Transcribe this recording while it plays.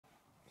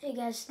Hey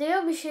guys, today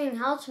I'll be showing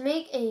how to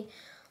make a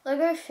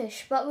Lego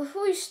fish, but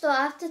before we start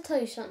I have to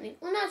tell you something.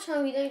 On our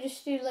channel we don't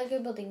just do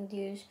Lego building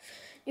videos.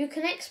 We do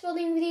Connect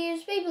building videos,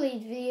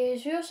 Beyblade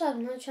videos. We also have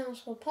another channel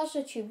called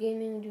Parsatube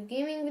Gaming. We do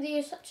gaming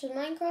videos such as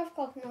Minecraft,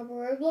 Pokemon Marble,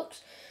 Roblox,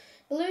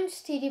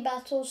 Bloons TD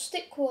Battles,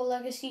 Stick War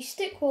Legacy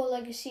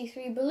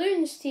 3,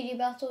 Bloons TD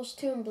Battles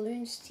 2 and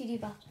Bloons TD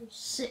Battles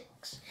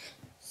 6.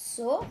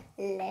 So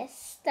let's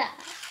start.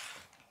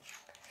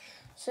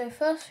 So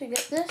first we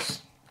get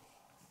this,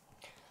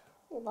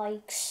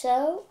 like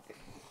so.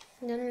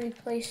 Then we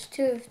place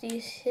two of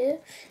these here,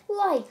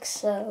 like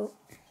so.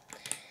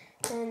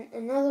 And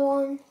another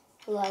one,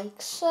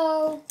 like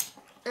so.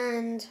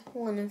 And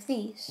one of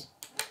these,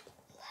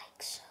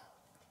 like so.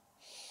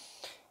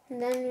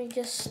 And then we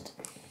just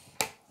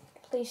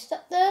place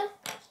that there,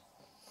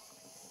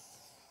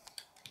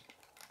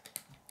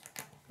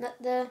 that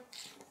there,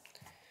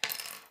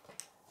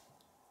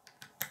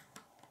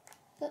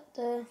 that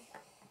there.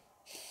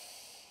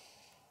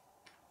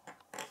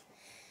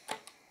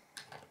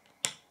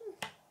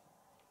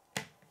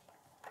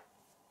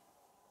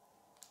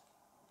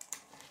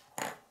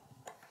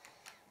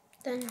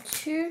 Then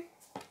two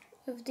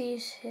of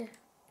these here.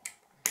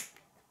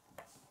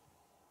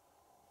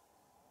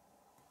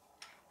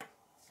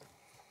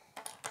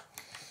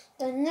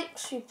 Then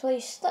next we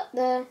place that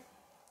there.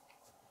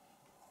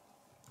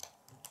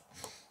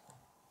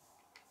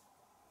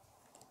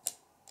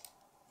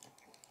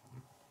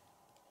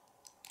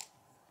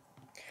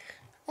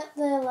 That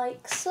there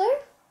like so.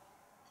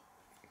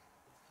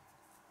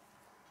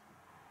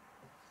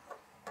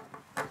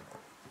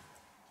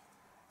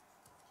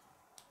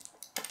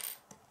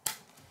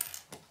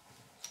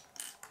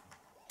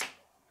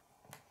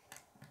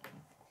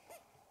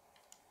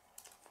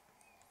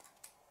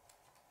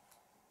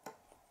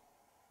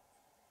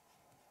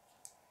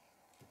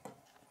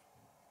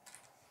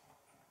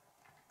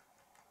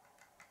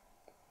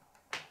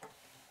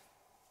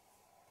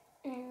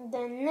 And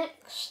then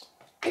next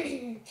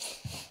you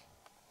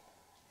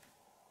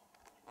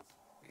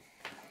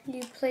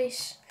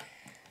place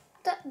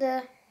that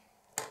there.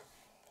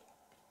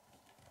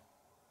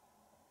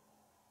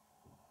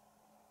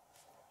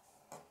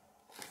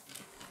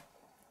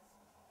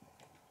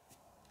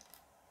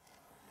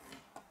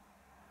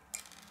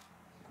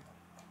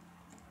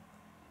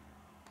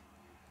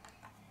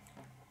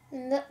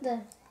 And that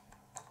there.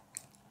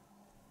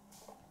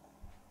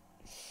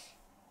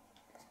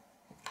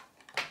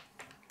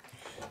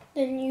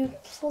 Then you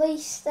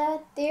place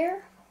that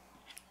there,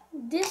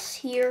 this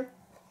here,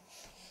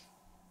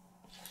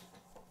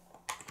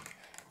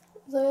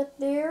 that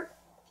there,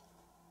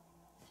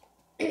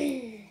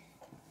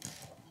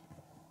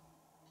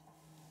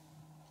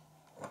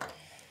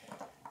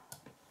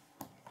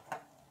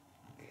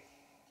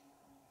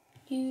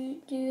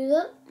 you do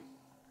that,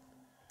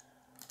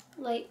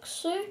 like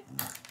so.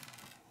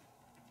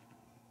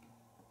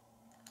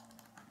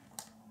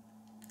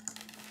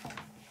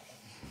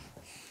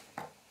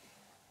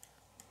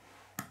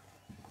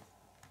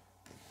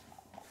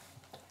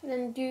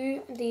 Then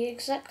do the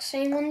exact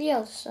same on the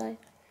other side.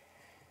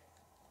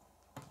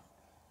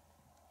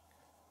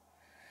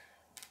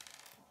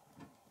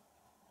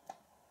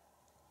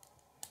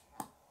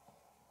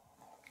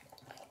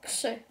 Like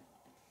so.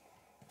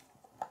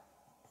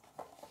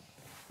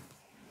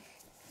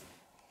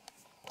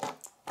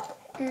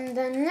 And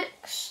then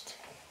next,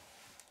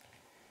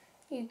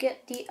 you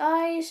get the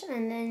eyes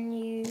and then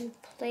you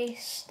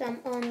place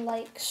them on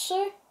like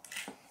so.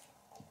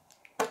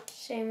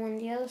 Same on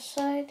the other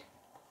side.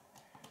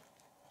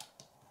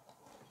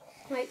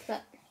 Like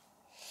that.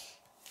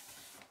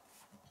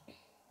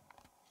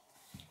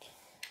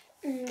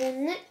 And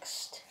then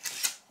next,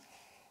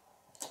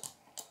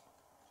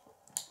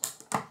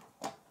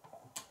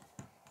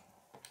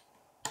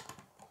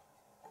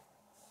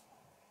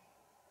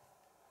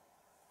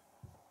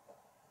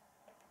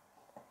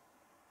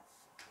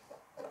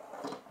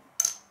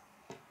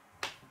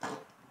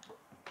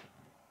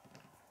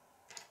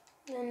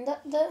 and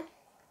that there.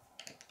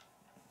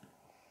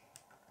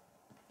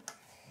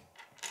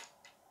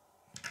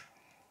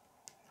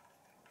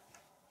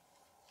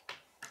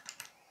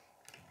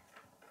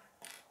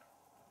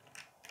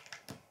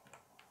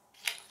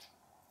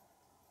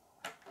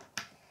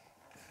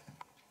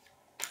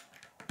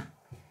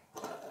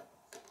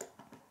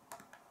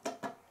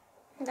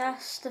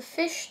 That's the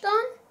fish done.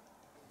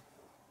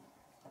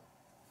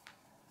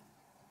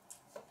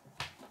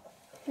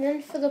 And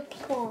then for the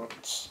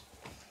plants.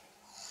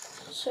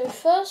 So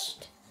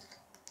first,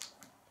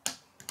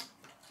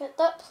 get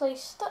that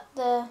placed up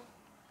there.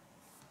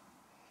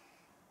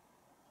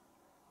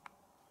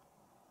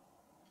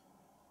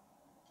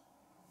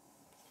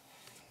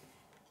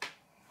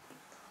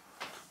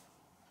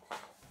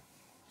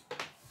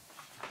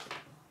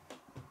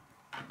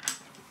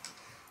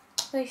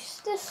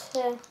 Place this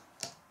here.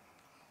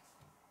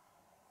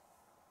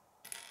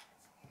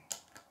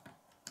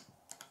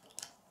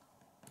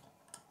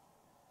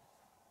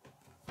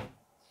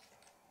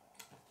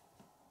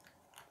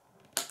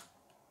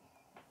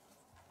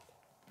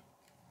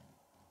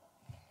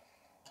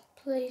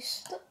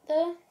 place that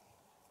there.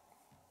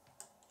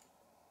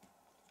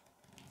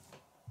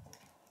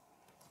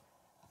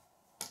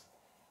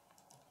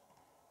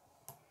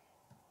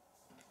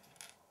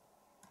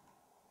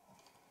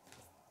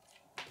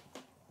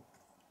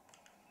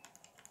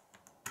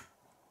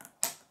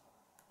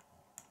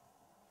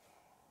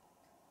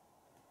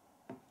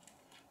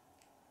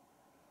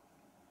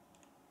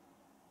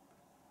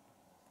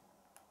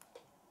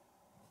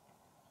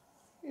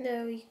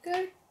 There we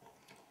go.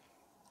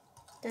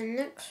 Then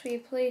next we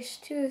place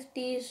 2 of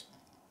these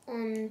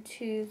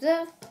onto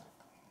there.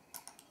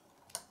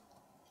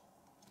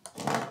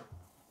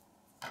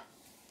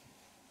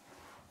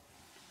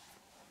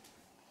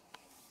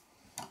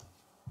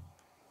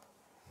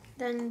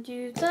 Then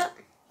do that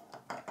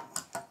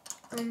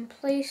and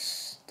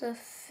place the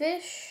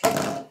fish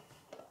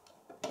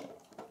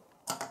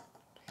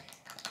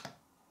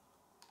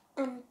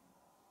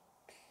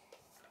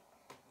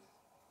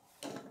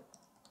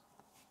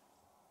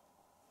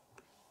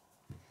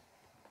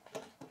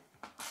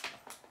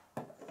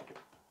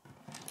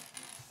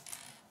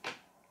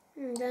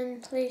and then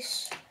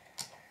place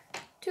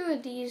 2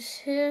 of these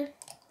here.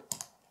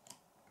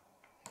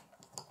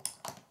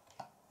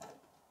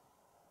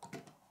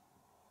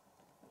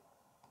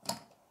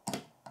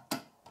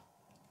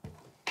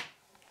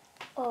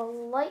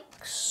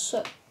 Like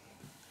so.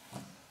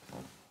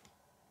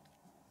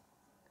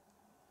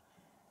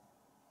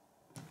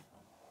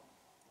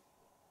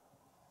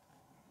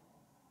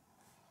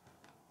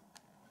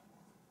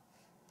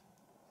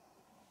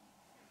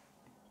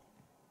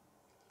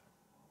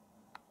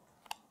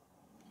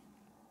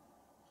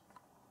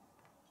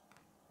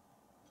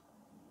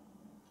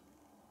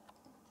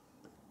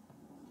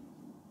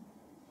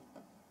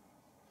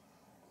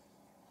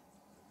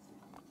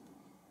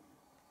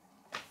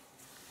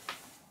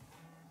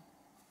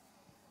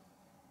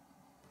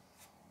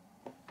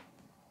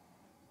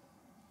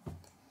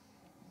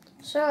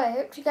 So I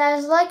hope you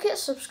guys like it.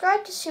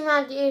 Subscribe to see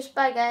my videos.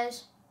 Bye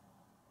guys.